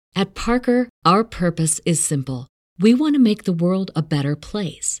At Parker, our purpose is simple. We want to make the world a better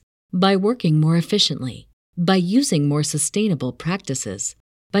place by working more efficiently, by using more sustainable practices,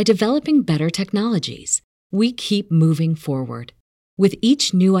 by developing better technologies. We keep moving forward. With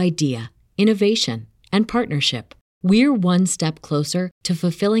each new idea, innovation, and partnership, we're one step closer to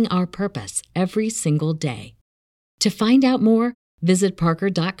fulfilling our purpose every single day. To find out more, visit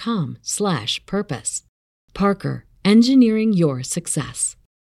parker.com/purpose. Parker, engineering your success.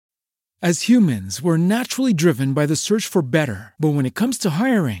 As humans, we're naturally driven by the search for better. But when it comes to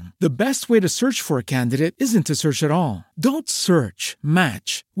hiring, the best way to search for a candidate isn't to search at all. Don't search,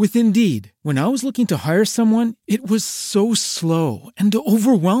 match with Indeed. When I was looking to hire someone, it was so slow and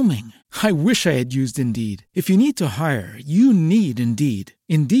overwhelming. I wish I had used Indeed. If you need to hire, you need Indeed.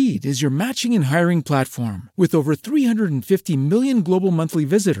 Indeed is your matching and hiring platform with over 350 million global monthly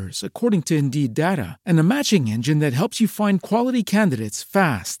visitors, according to Indeed data, and a matching engine that helps you find quality candidates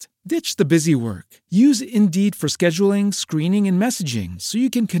fast. Ditch the busy work. Use Indeed for scheduling, screening, and messaging so you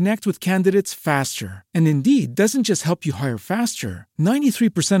can connect with candidates faster. And Indeed doesn't just help you hire faster.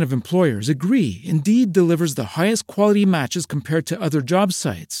 93% of employers agree Indeed delivers the highest quality matches compared to other job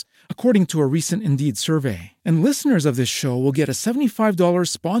sites, according to a recent Indeed survey. And listeners of this show will get a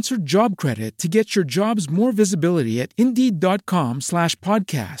 $75 sponsored job credit to get your jobs more visibility at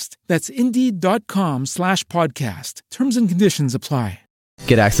Indeed.com/podcast. That's Indeed.com/podcast. Terms and conditions apply.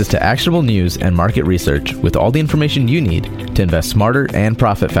 Get access to actionable news and market research with all the information you need to invest smarter and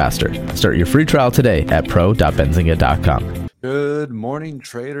profit faster. Start your free trial today at pro.benzinga.com. Good morning,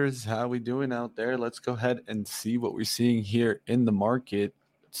 traders. How we doing out there? Let's go ahead and see what we're seeing here in the market.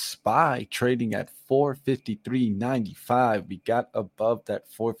 SPY trading at 453.95. We got above that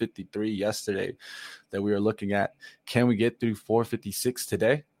 453 yesterday that we were looking at. Can we get through 456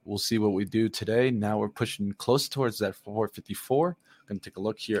 today? We'll see what we do today. Now we're pushing close towards that 454. Going to take a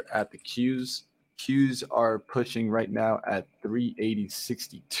look here at the Qs. Qs are pushing right now at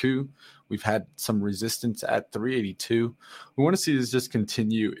 380.62. We've had some resistance at 382. We want to see this just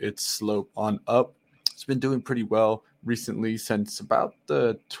continue its slope on up. It's been doing pretty well recently since about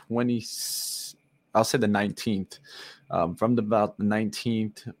the 19th. From about the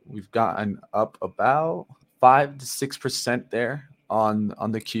 19th, we've gotten up about 5 to 6% there on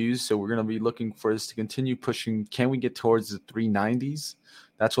the Qs. So we're going to be looking for this to continue pushing. Can we get towards the 390s?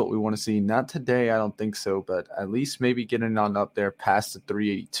 That's what we want to see. Not today, I don't think so, but at least maybe getting on up there past the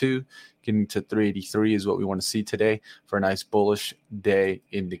 382, getting to 383 is what we want to see today for a nice bullish day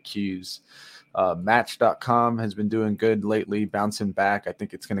in the Qs. Match.com has been doing good lately, bouncing back. I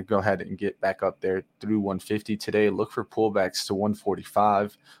think it's going to go ahead and get back up there through 150 today. Look for pullbacks to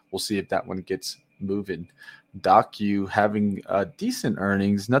 145. We'll see if that one gets moving. DocU having decent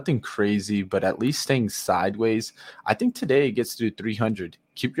earnings, nothing crazy, but at least staying sideways. I think today it gets through 300.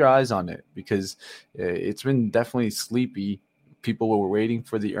 Keep your eyes on it because it's been definitely sleepy. People were waiting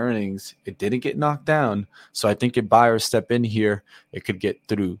for the earnings. It didn't get knocked down. So I think if buyers step in here, it could get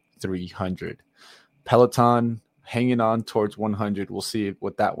through 300. Peloton hanging on towards 100. We'll see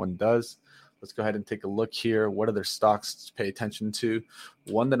what that one does. Let's go ahead and take a look here. What other stocks to pay attention to?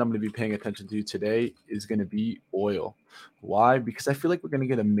 One that I'm going to be paying attention to today is going to be oil. Why? Because I feel like we're going to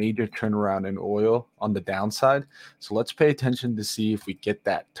get a major turnaround in oil on the downside. So let's pay attention to see if we get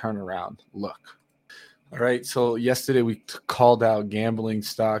that turnaround look. All right, so yesterday we called out gambling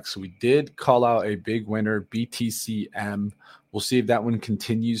stocks. We did call out a big winner, BTCM. We'll see if that one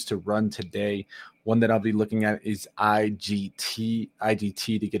continues to run today. One that I'll be looking at is IGT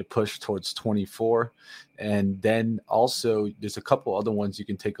to get a push towards 24. And then also there's a couple other ones you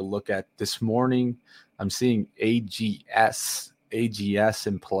can take a look at. This morning, I'm seeing AGS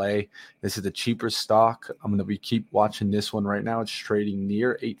in play. This is the cheaper stock. I'm going to keep watching this one right now. It's trading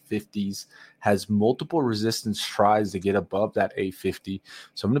near 850s, has multiple resistance tries to get above that 850.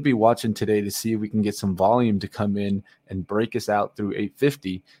 So I'm going to be watching today to see if we can get some volume to come in and break us out through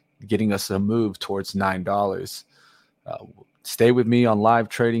 850, getting us a move towards $9. Stay with me on live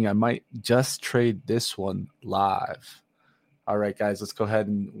trading. I might just trade this one live. All right, guys, let's go ahead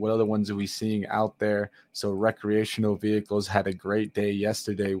and what other ones are we seeing out there? So recreational vehicles had a great day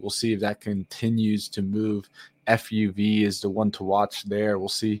yesterday. We'll see if that continues to move. FUV is the one to watch there. We'll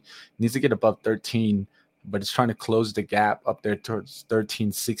see. It needs to get above 13, but it's trying to close the gap up there towards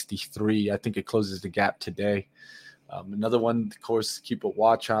 1363. I think it closes the gap today. Another one, of course, keep a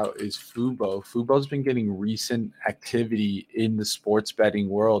watch out is Fubo. Fubo's been getting recent activity in the sports betting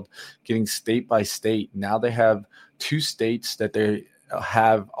world, getting state by state. Now they have 2 states that they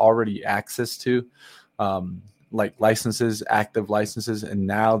have already access to. like licenses, active licenses, and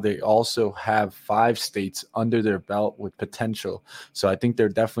now they also have 5 states under their belt with potential. So I think they're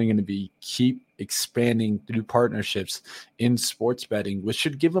definitely going to keep expanding through partnerships in sports betting, which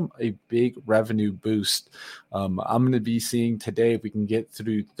should give them a big revenue boost. I'm going to be seeing today if we can get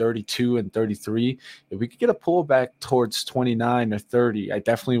through 32 and 33. If we could get a pullback towards 29 or 30, I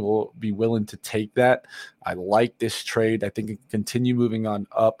definitely will be willing to take that. I like this trade. I think it can continue moving on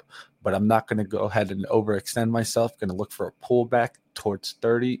up, but I'm not going to go ahead and overextend myself. Going to look for a pullback towards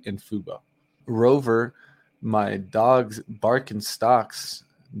 30 in FUBO. Rover, my dog's barking stocks,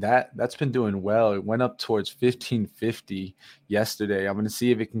 that's been doing well. It went up towards 1550 yesterday. I'm going to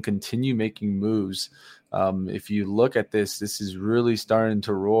see if it can continue making moves. If you look at this is really starting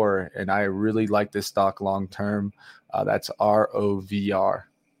to roar, and I really like this stock long term. That's ROVR.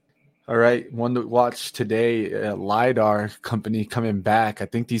 All right, one to watch today, LiDAR company coming back. I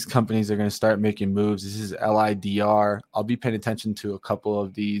think these companies are going to start making moves. This is LIDR. I'll be paying attention to a couple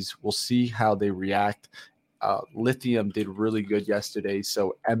of these. We'll see how they react. Lithium did really good yesterday,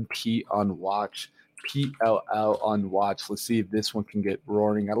 so MP on watch, PLL on watch. Let's see if this one can get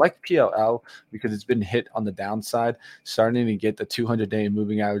roaring. I like PLL because it's been hit on the downside, starting to get the 200-day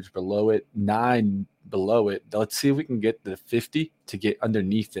moving average below it, 9 below it. Let's see if we can get the 50 to get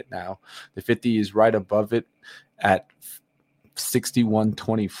underneath it now. The 50 is right above it at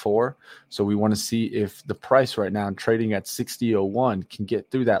 61.24. So we want to see if the price right now trading at 60.01 can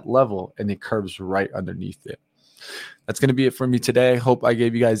get through that level, and it curves right underneath it. That's going to be it for me today. Hope I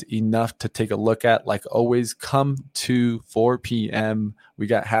gave you guys enough to take a look at. Like always, come to 4 p.m. We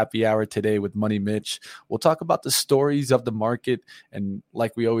got happy hour today with Money Mitch. We'll talk about the stories of the market. And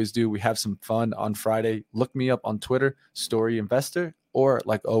like we always do, we have some fun on Friday. Look me up on Twitter, Story Investor, or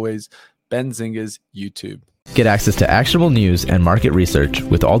like always, Benzinga's YouTube. Get access to actionable news and market research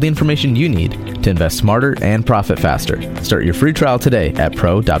with all the information you need to invest smarter and profit faster. Start your free trial today at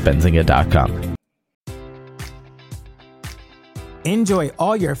pro.benzinga.com. Enjoy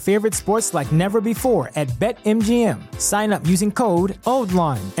all your favorite sports like never before at BetMGM. Sign up using code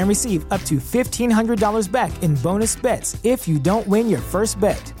OLDLINE and receive up to $1,500 back in bonus bets if you don't win your first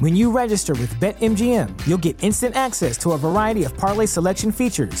bet. When you register with BetMGM, you'll get instant access to a variety of parlay selection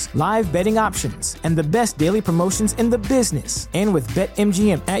features, live betting options, and the best daily promotions in the business. And with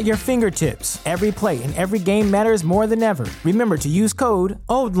BetMGM at your fingertips, every play and every game matters more than ever. Remember to use code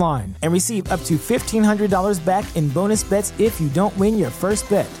OLDLINE and receive up to $1,500 back in bonus bets if you don't win your first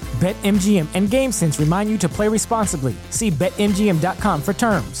bet. BetMGM and GameSense remind you to play responsibly. See BetMGM.com for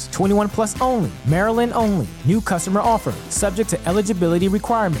terms. 21 plus only. Maryland only. New customer offer. Subject to eligibility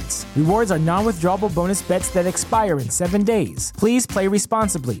requirements. Rewards are non-withdrawable bonus bets that expire in 7 days. Please play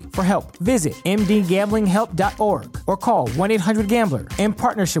responsibly. For help, visit mdgamblinghelp.org or call 1-800-GAMBLER in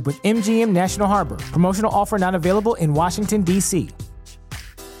partnership with MGM National Harbor. Promotional offer not available in Washington, D.C.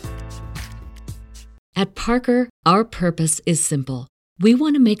 At Parker, our purpose is simple. We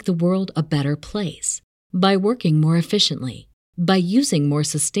want to make the world a better place by working more efficiently, by using more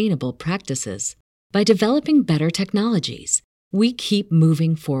sustainable practices, by developing better technologies. We keep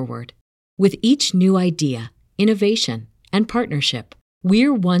moving forward. With each new idea, innovation, and partnership,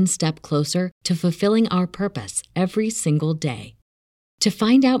 we're one step closer to fulfilling our purpose every single day. To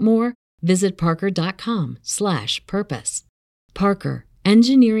find out more, visit parker.com/purpose. Parker,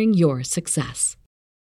 engineering your success.